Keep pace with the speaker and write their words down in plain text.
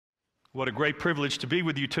What a great privilege to be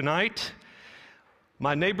with you tonight.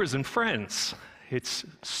 My neighbors and friends, it's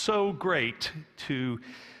so great to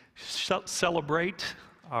celebrate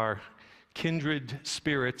our kindred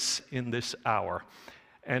spirits in this hour.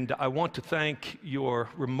 And I want to thank your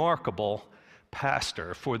remarkable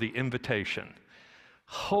pastor for the invitation.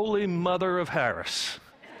 Holy Mother of Harris.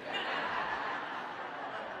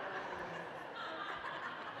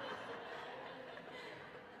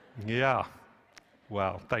 Yeah.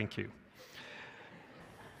 Wow, thank you.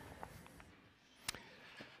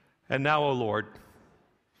 And now, O Lord,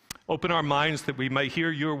 open our minds that we may hear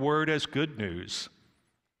your word as good news,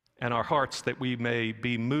 and our hearts that we may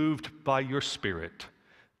be moved by your Spirit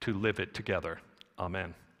to live it together.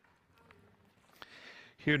 Amen.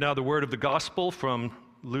 Hear now the word of the gospel from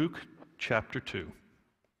Luke chapter 2.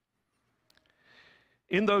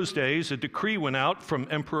 In those days, a decree went out from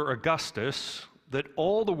Emperor Augustus that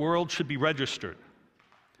all the world should be registered.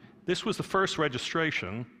 This was the first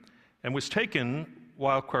registration and was taken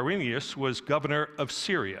while Quirinius was governor of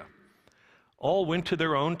Syria. All went to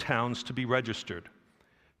their own towns to be registered.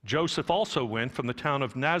 Joseph also went from the town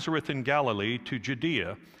of Nazareth in Galilee to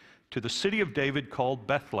Judea, to the city of David called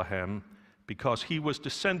Bethlehem, because he was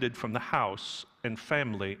descended from the house and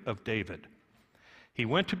family of David. He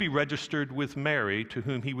went to be registered with Mary, to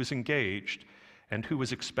whom he was engaged, and who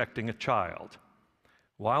was expecting a child.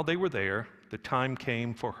 While they were there, the time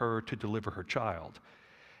came for her to deliver her child.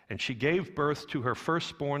 And she gave birth to her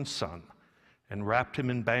firstborn son, and wrapped him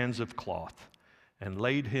in bands of cloth, and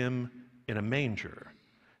laid him in a manger,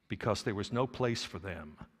 because there was no place for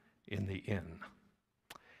them in the inn.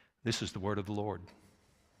 This is the word of the Lord.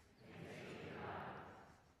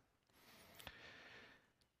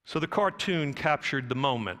 So the cartoon captured the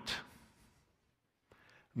moment.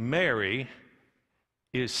 Mary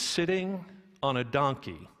is sitting on a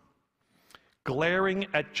donkey, glaring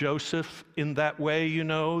at Joseph in that way, you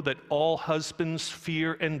know, that all husbands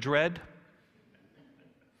fear and dread.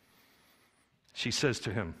 She says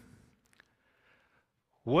to him,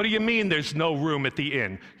 "What do you mean there's no room at the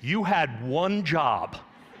inn? You had one job.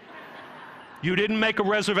 You didn't make a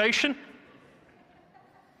reservation?"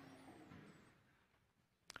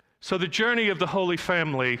 So the journey of the Holy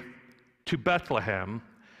Family to Bethlehem,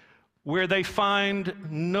 where they find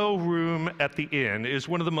no room at the inn, is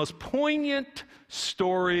one of the most poignant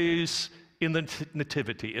stories in the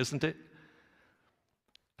Nativity, isn't it?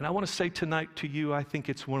 And I want to say tonight to you, I think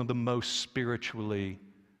it's one of the most spiritually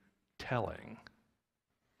telling.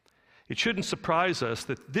 It shouldn't surprise us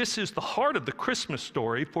that this is the heart of the Christmas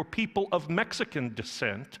story for people of Mexican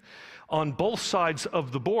descent on both sides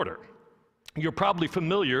of the border. You're probably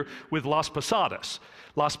familiar with Las Posadas.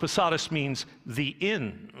 Las Posadas means the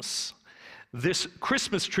inns. This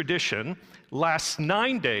Christmas tradition lasts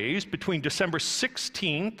 9 days between December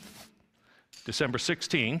 16th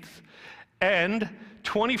and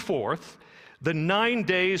 24th, the 9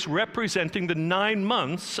 days representing the 9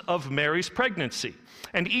 months of Mary's pregnancy.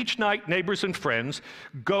 And each night, neighbors and friends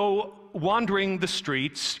go wandering the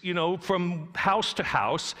streets, you know, from house to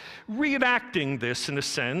house, reenacting this in a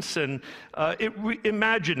sense, and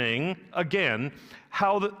imagining, again,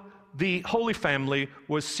 how the Holy Family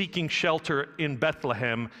was seeking shelter in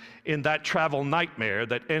Bethlehem in that travel nightmare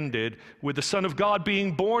that ended with the Son of God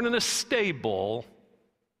being born in a stable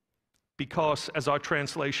because, as our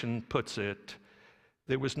translation puts it,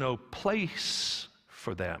 there was no place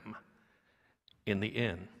for them in the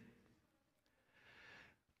inn.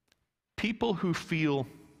 People who feel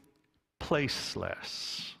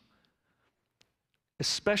placeless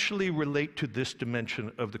especially relate to this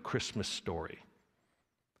dimension of the Christmas story.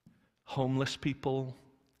 Homeless people,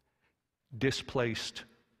 displaced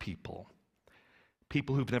people,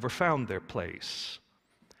 people who've never found their place.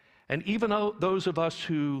 And even those of us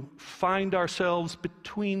who find ourselves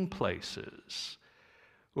between places,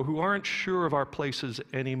 or who aren't sure of our places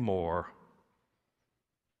anymore,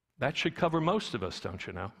 that should cover most of us, don't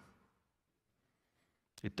you know?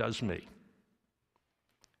 It does me.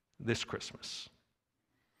 This Christmas.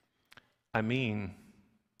 I mean,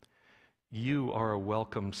 you are a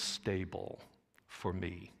welcome stable for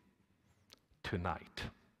me tonight.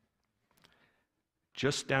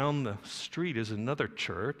 Just down the street is another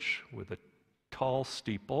church with a tall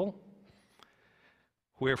steeple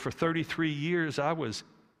where for 33 years I was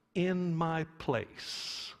in my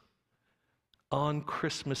place on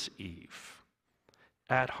Christmas Eve,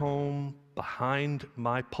 at home behind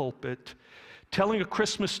my pulpit, telling a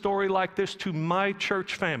Christmas story like this to my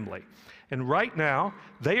church family. And right now,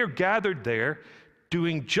 they are gathered there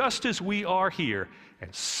doing just as we are here,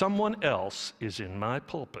 and someone else is in my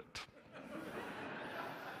pulpit.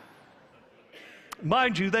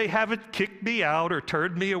 Mind you, they haven't kicked me out or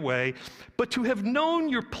turned me away, but to have known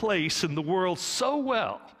your place in the world so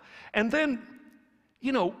well, and then,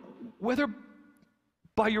 whether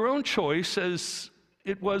by your own choice, as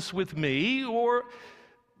it was with me, or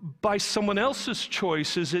by someone else's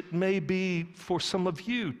choice, as it may be for some of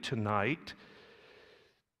you tonight,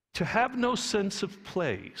 to have no sense of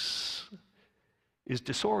place is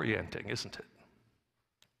disorienting, isn't it?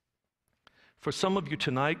 For some of you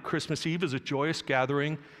tonight, Christmas Eve is a joyous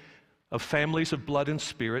gathering of families of blood and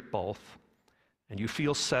spirit both, and you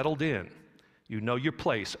feel settled in. You know your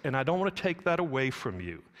place, and I don't want to take that away from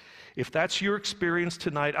you. If that's your experience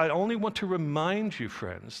tonight, I only want to remind you,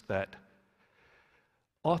 friends, that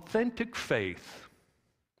authentic faith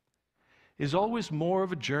is always more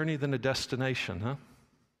of a journey than a destination, huh?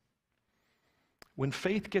 When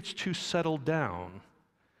faith gets too settled down,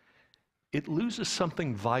 it loses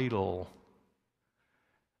something vital,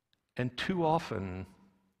 and too often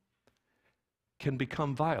can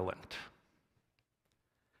become violent.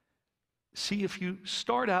 See, if you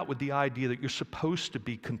start out with the idea that you're supposed to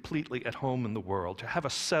be completely at home in the world, to have a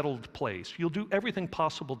settled place, you'll do everything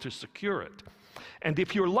possible to secure it. And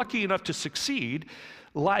if you're lucky enough to succeed,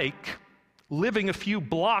 like living a few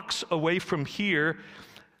blocks away from here,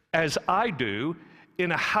 as I do,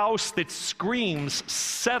 in a house that screams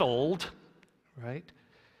settled, right?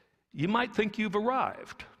 You might think you've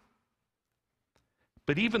arrived.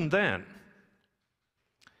 But even then,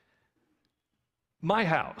 my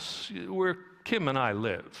house, where Kim and I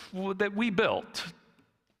live, that we built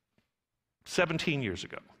 17 years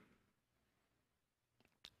ago,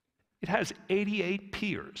 it has 88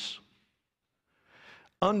 piers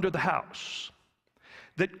under the house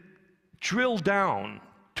that drill down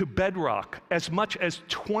to bedrock as much as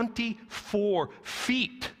 24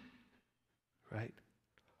 feet, right?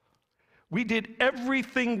 We did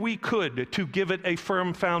everything we could to give it a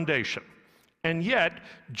firm foundation. And yet,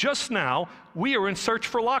 just now, we are in search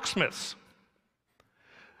for locksmiths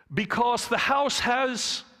because the house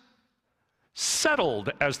has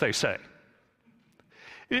settled, as they say.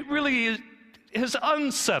 It really is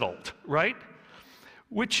unsettled, right?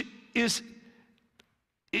 Which is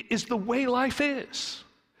the way life is.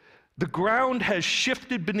 The ground has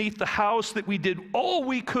shifted beneath the house that we did all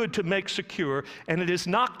we could to make secure, and it has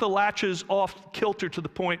knocked the latches off kilter to the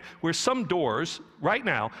point where some doors, right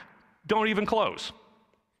now, don't even close.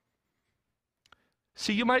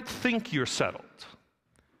 See, you might think you're settled,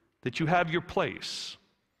 that you have your place,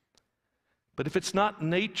 but if it's not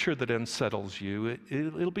nature that unsettles you,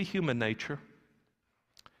 it'll be human nature.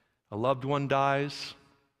 A loved one dies,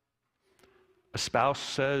 a spouse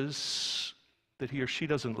says that he or she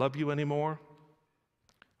doesn't love you anymore,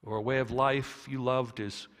 or a way of life you loved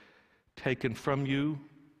is taken from you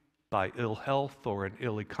by ill health or an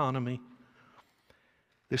ill economy.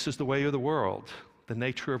 This is the way of the world, the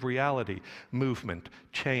nature of reality, movement,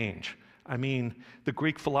 change. I mean, the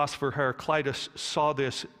Greek philosopher Heraclitus saw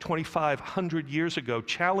this 2,500 years ago,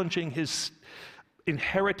 challenging his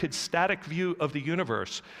inherited static view of the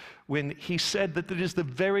universe when he said that it is the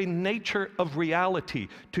very nature of reality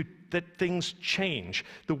that things change.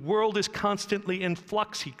 The world is constantly in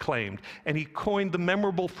flux, he claimed, and he coined the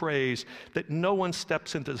memorable phrase that no one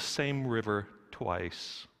steps into the same river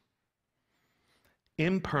twice.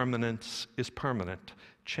 Impermanence is permanent.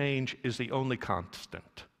 Change is the only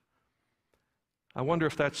constant. I wonder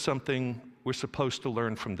if that's something we're supposed to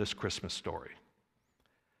learn from this Christmas story.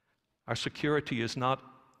 Our security is not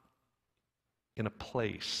in a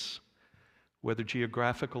place, whether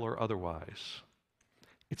geographical or otherwise.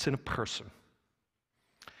 It's in a person.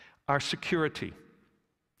 Our security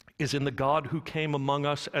is in the God who came among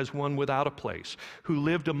us as one without a place, who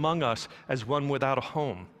lived among us as one without a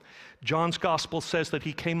home. John's gospel says that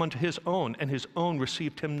he came unto his own, and his own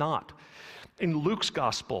received him not. In Luke's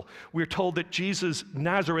gospel, we're told that Jesus'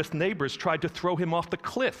 Nazareth neighbors tried to throw him off the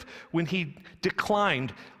cliff when he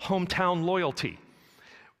declined hometown loyalty.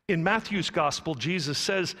 In Matthew's gospel, Jesus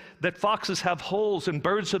says that foxes have holes and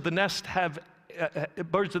birds of the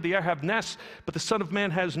air have nests, but the Son of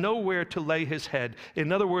Man has nowhere to lay his head.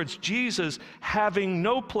 In other words, Jesus having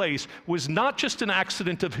no place was not just an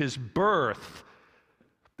accident of his birth,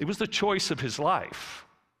 it was the choice of his life.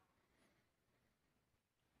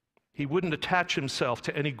 He wouldn't attach himself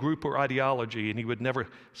to any group or ideology, and he would never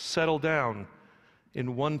settle down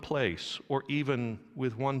in one place or even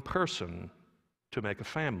with one person to make a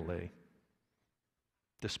family,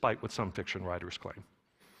 despite what some fiction writers claim.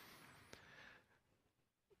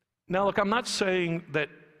 Now, look, I'm not saying that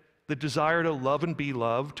the desire to love and be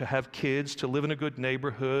loved, to have kids, to live in a good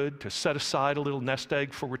neighborhood, to set aside a little nest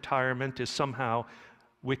egg for retirement is somehow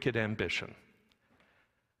wicked ambition.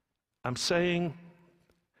 I'm saying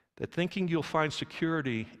that thinking you'll find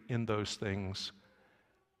security in those things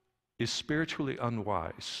is spiritually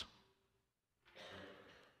unwise.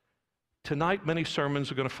 Tonight, many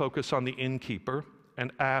sermons are going to focus on the innkeeper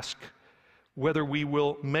and ask whether we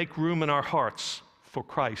will make room in our hearts for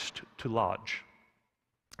Christ to lodge.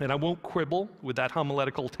 And I won't quibble with that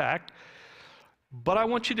homiletical tact, but I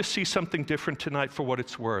want you to see something different tonight for what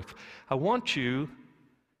it's worth. I want you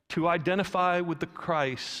to identify with the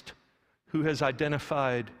Christ who has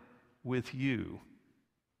identified with you.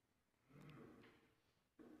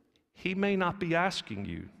 He may not be asking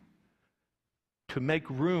you to make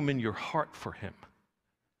room in your heart for him.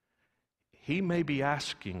 He may be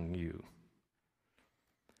asking you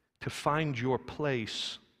to find your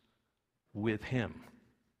place with him,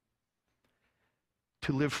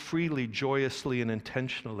 to live freely, joyously, and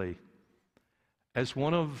intentionally as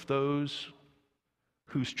one of those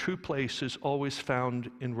whose true place is always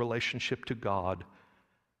found in relationship to God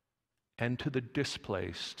and to the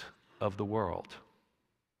displaced of the world.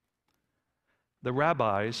 The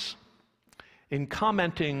rabbis, in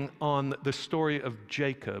commenting on the story of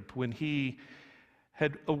Jacob, when he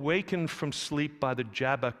had awakened from sleep by the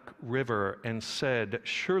Jabbok River and said,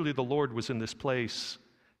 "Surely the Lord was in this place,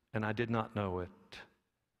 and I did not know it,"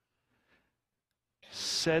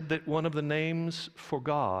 said that one of the names for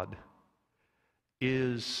God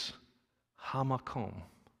is Hamakom,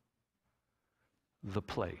 the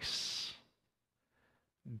place.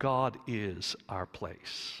 God is our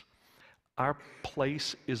place. Our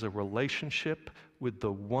place is a relationship with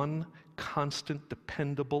the one constant,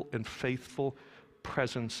 dependable, and faithful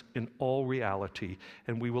presence in all reality,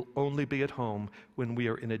 and we will only be at home when we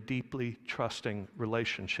are in a deeply trusting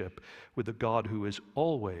relationship with the God who is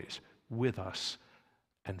always with us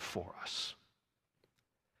and for us.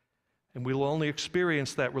 And we will only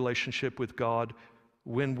experience that relationship with God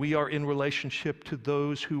when we are in relationship to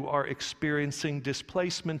those who are experiencing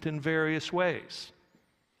displacement in various ways.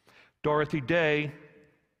 Dorothy Day,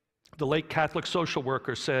 the late Catholic social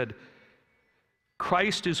worker, said,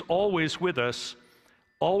 "Christ is always with us,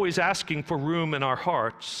 always asking for room in our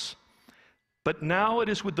hearts, but now it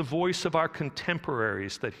is with the voice of our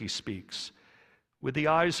contemporaries that he speaks, with the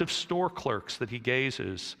eyes of store clerks that he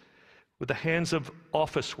gazes, with the hands of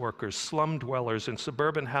office workers, slum dwellers, and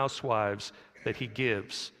suburban housewives that he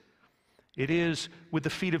gives. It is with the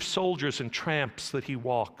feet of soldiers and tramps that he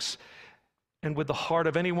walks, and with the heart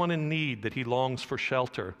of anyone in need that he longs for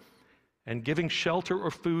shelter. And giving shelter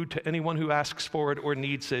or food to anyone who asks for it or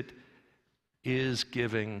needs it is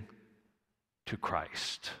giving to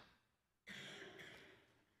Christ."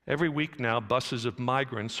 Every week now, buses of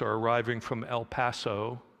migrants are arriving from El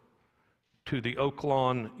Paso to the Oak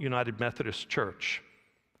Lawn United Methodist Church.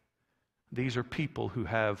 These are people who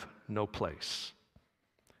have no place.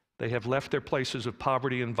 They have left their places of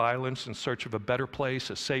poverty and violence in search of a better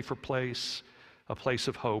place, a safer place, a place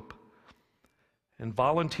of hope. And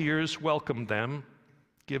volunteers welcome them,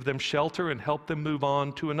 give them shelter, and help them move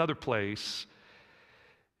on to another place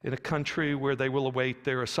in a country where they will await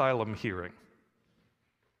their asylum hearing.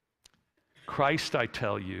 Christ, I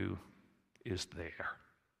tell you, is there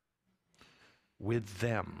with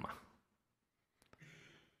them.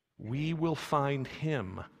 We will find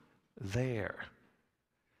him there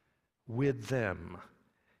with them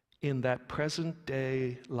in that present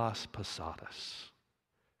day Las Posadas.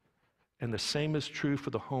 And the same is true for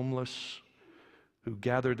the homeless who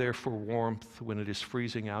gather there for warmth when it is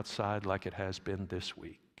freezing outside like it has been this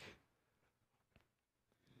week.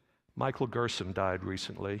 Michael Gerson died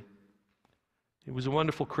recently. He was a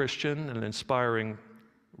wonderful Christian and an inspiring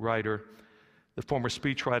writer, the former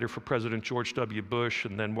speechwriter for President George W. Bush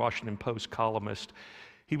and then Washington Post columnist.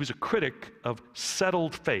 He was a critic of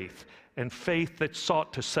settled faith and faith that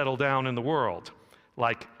sought to settle down in the world,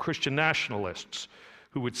 like Christian nationalists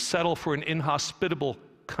who would settle for an inhospitable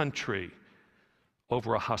country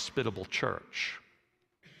over a hospitable church.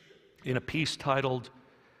 In a piece titled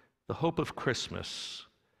 "The Hope of Christmas,"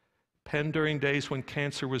 penned during days when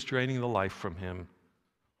cancer was draining the life from him,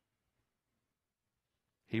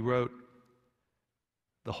 he wrote,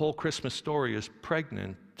 "The whole Christmas story is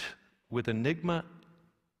pregnant with enigma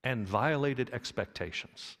and violated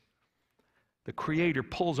expectations. The Creator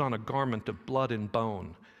pulls on a garment of blood and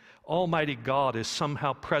bone. Almighty God is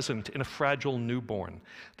somehow present in a fragile newborn.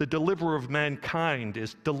 The deliverer of mankind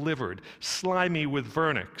is delivered, slimy with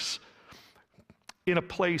vernix, in a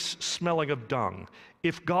place smelling of dung.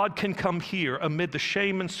 If God can come here amid the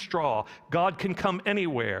shame and straw, God can come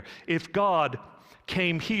anywhere. If God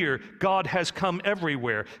came here, God has come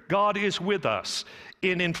everywhere. God is with us.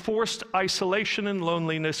 In enforced isolation and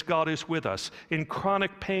loneliness, God is with us. In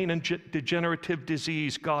chronic pain and degenerative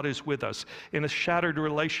disease, God is with us. In a shattered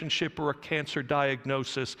relationship or a cancer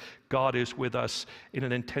diagnosis, God is with us. In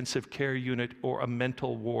an intensive care unit or a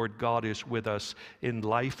mental ward, God is with us. In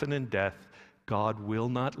life and in death, God will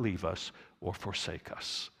not leave us or forsake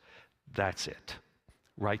us. That's it.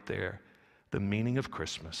 Right there, the meaning of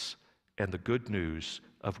Christmas and the good news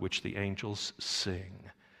of which the angels sing.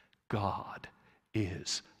 God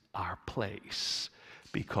is our place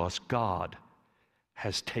because God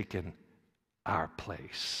has taken our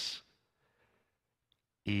place.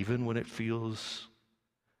 Even when it feels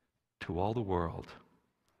to all the world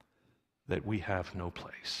that we have no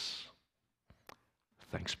place.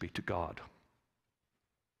 Thanks be to God.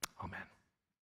 Amen.